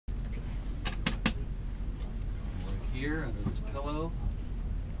here under this pillow.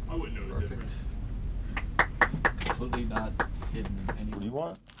 I wouldn't know the difference. Completely not hidden in any. What do you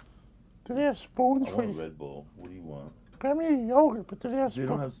want? Do they have spoons I for want a you? Red Bull. What do you want? Grab me yogurt, but do they have They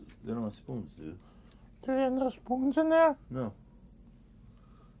spoons? don't have spoons, dude. Do they have no spoons in there? No.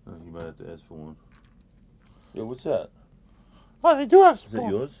 No, you might have to ask for one. Yo, what's that? Oh, they do have Is spoons. that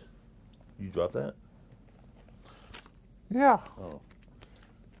yours? You dropped that? Yeah. Oh.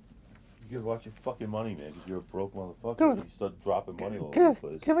 You gotta watch your fucking money, man, because you're a broke motherfucker. Dude. You start dropping money all over the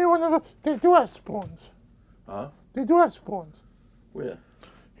place. Give me one of the. They do have spoons. Huh? They do have spoons. Where?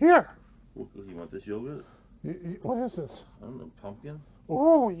 Here. You want this yogurt? What is this? I don't know, pumpkin?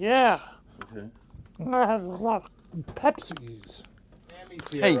 Oh, yeah. Okay. I'm going to have a lot of Pepsis.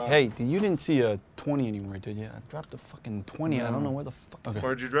 Hey, you didn't see a 20 anywhere, did you? I dropped a fucking 20. No. I don't know where the fuck. Okay.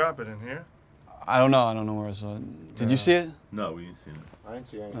 Where'd you drop it, in here? I don't know where I saw it. Did you see it? No, we didn't see it. I didn't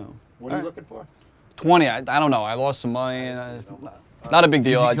see anything. Oh. What are you looking for? 20. I don't know. I lost some money. And not a big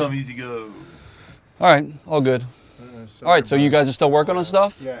deal. Easy come, easy go. All right, all good. All right, so you guys are still working on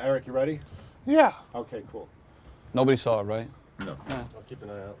stuff? Yeah, Eric, you ready? Yeah. Okay, cool. Nobody saw it, right? No. I'll keep an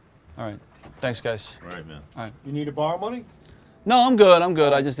eye out. All right. Thanks, guys. All right, man. All right. You need to borrow money? No, I'm good.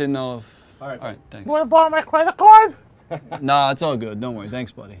 I just didn't know if. All right. All right, thanks. You want to borrow my credit card? Nah, it's all good. Don't worry.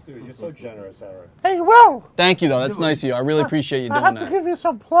 Thanks, buddy. Dude, you're so generous, Eric. Hey, Will. Thank you, though. That's nice of you. I really appreciate you I doing have to that. give you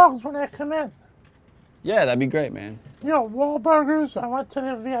some plugs when I come in. Yeah, that'd be great, man. You know, Wahlburgers. I went to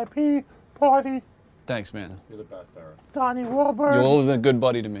the VIP party. Thanks, man. You're the best, Eric. Donnie Wahlberg. You've always been a good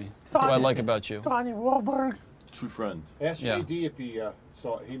buddy to me. That's what I Donnie- like about you. Donnie Wahlberg. True friend. Ask Yeah. JD if he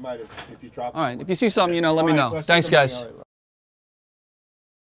saw. He might have if you dropped. All right. If you see something, let me All right, know. let's Thanks, take the money. guys. All right.